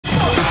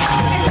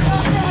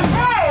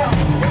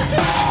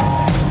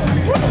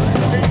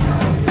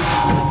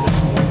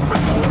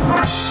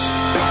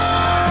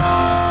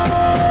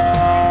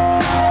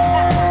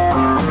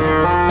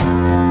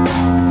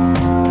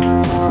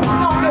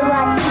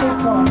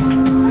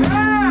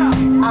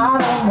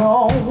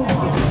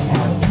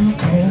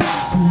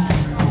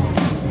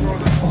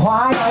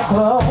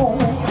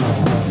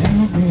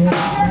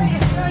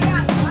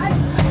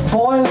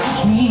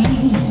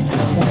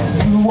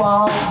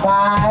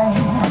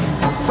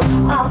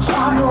I've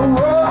tried to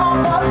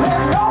run, but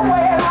there's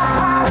nowhere to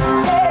hide.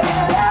 Said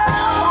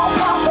love on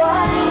my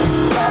brain,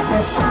 got me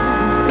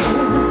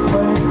feeling this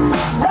way.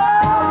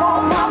 Love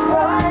on my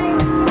brain,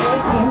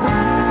 making me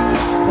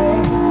stay.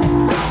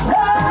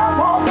 Love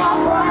on my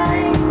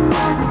brain,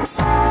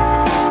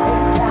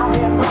 and down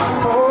in my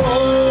soul.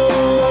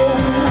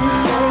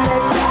 Said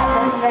it got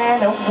me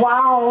and it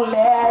won't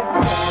let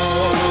go.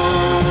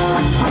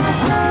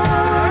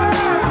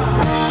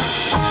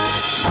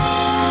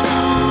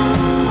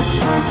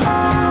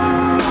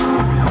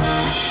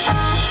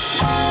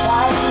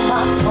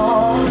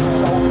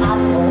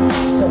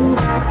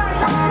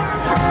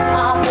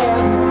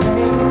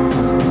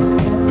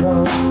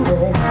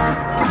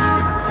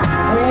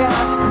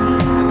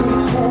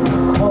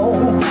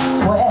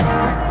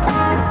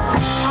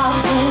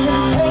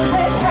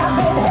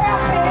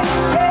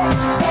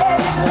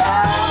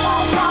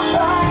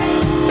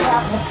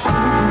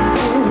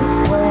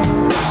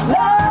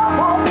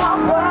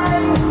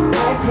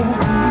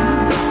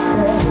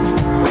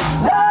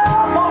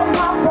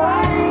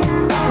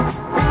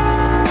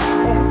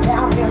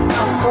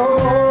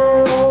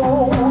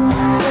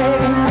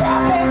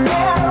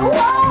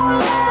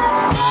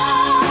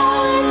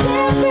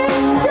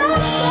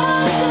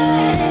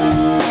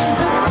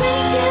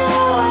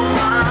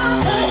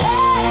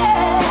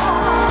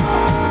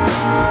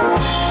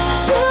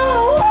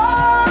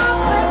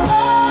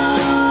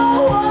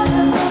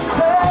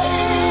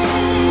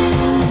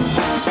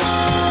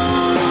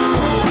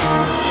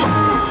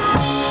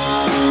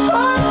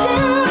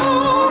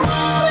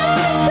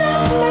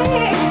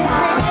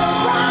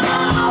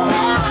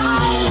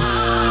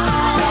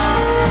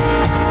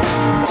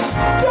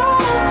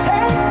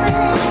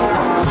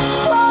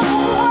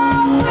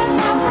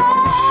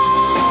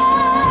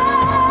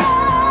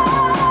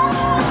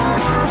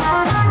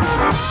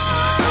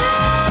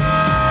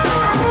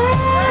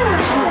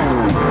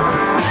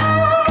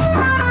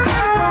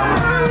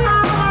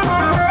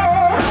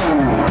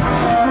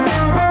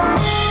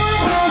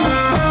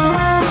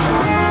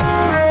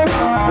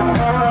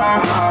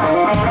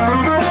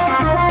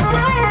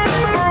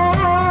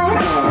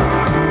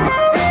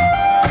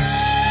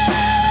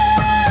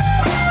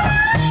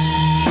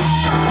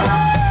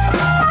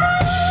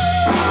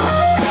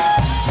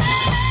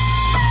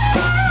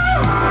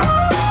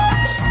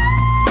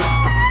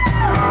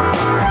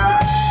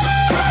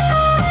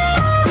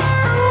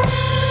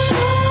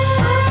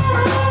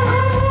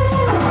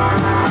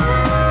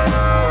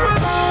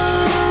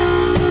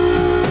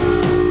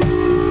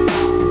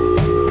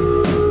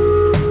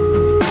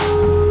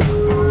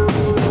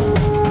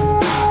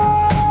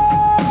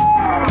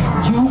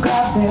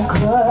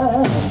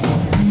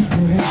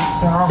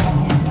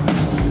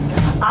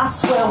 I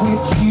swear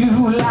with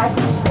you like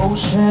the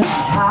ocean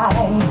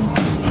tide,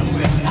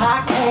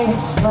 I can't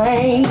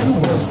explain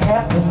what's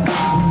happening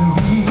to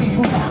me.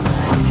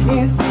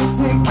 Is this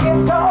a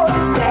gift or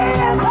is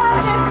this a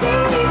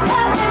disease?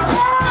 'Cause it's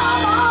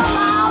love on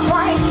my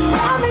brain,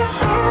 got me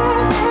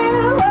feeling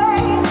this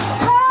way.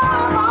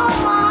 Love on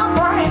my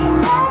brain,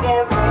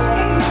 making me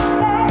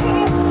stay.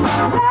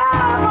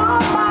 Love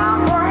on my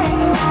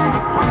brain,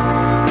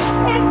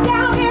 and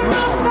down in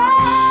my soul.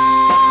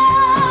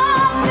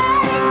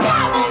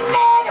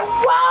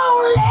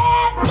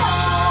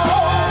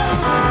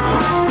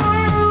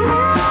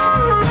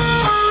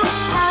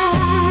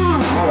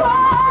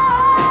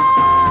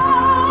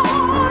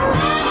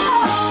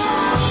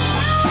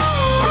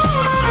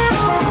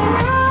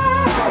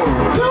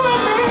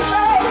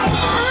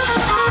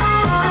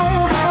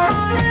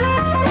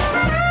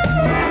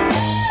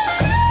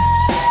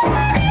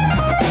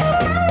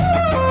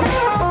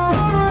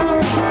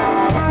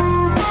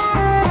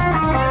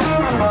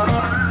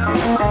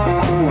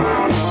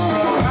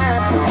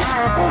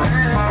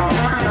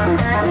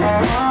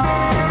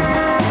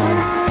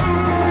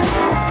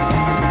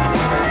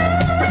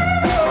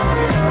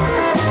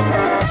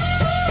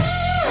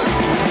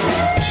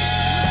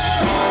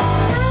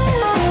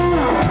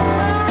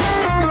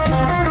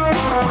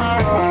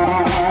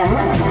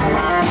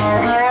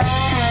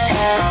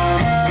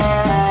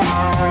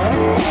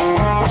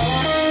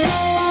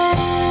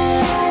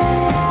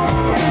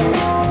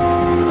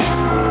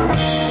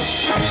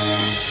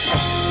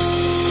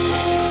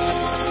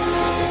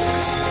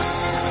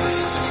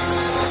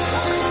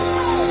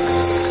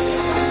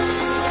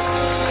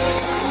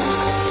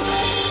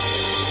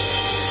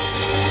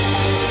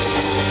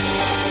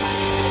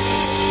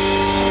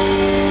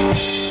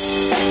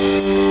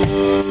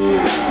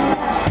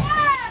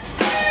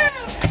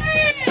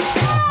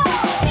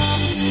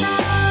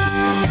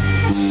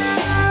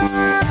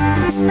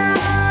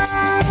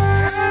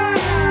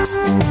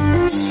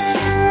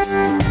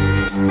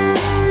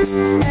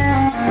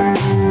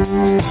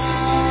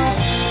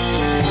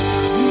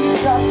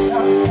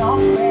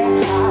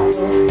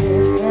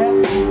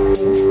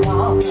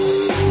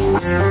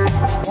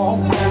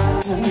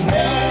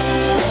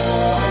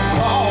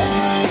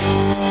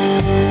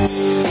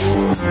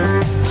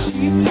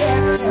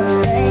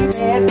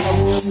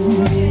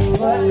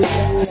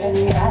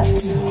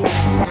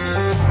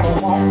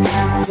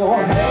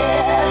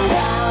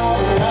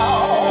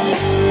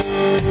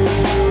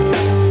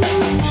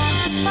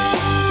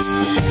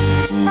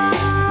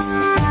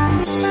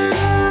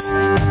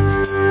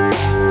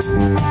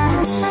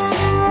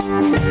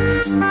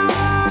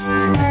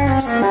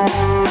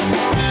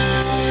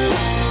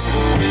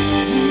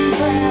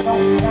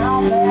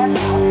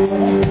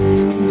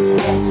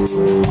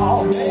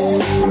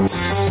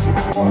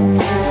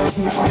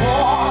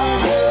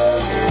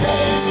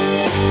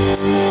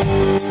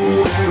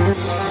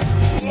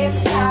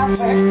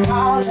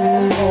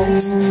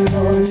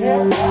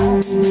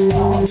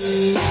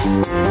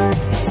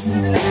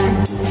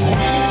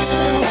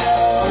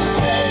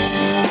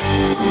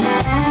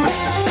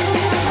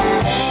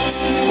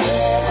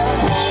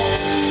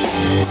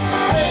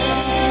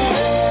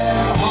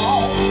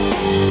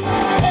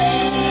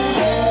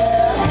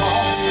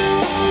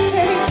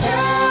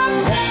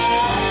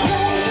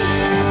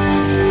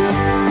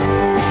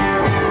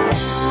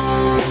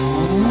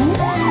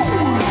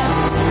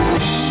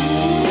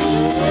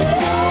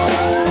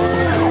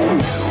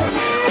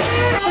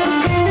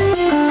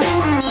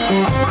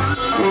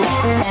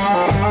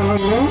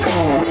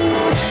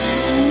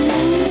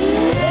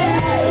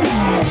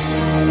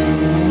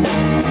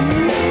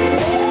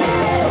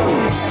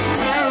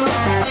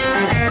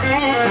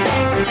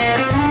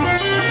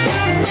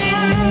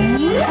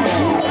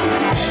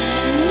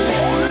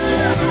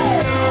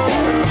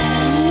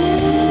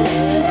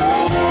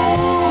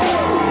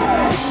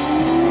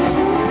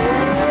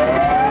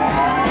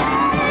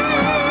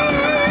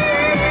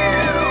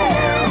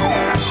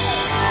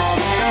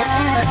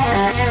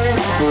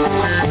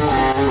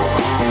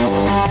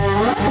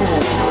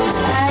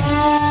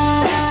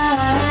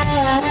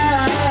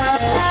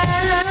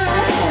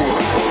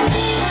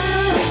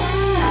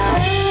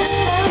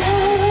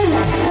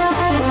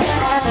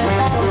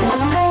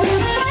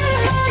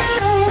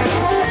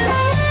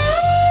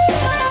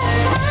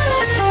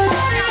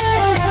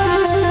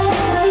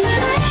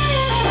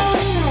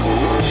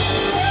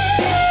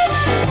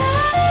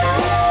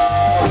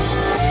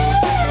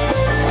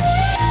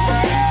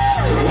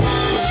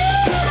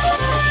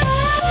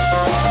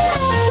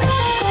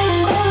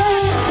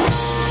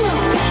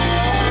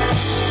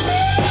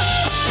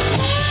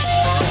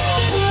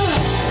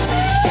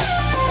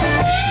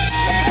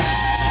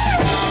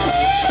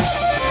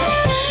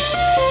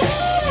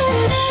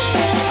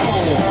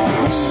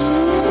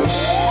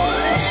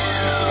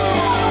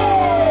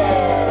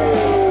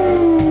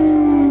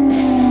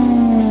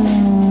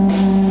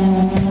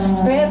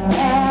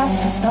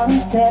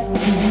 Sunset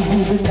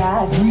through the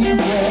night we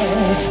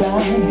were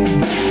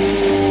flying.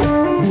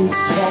 These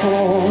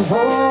troubles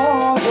all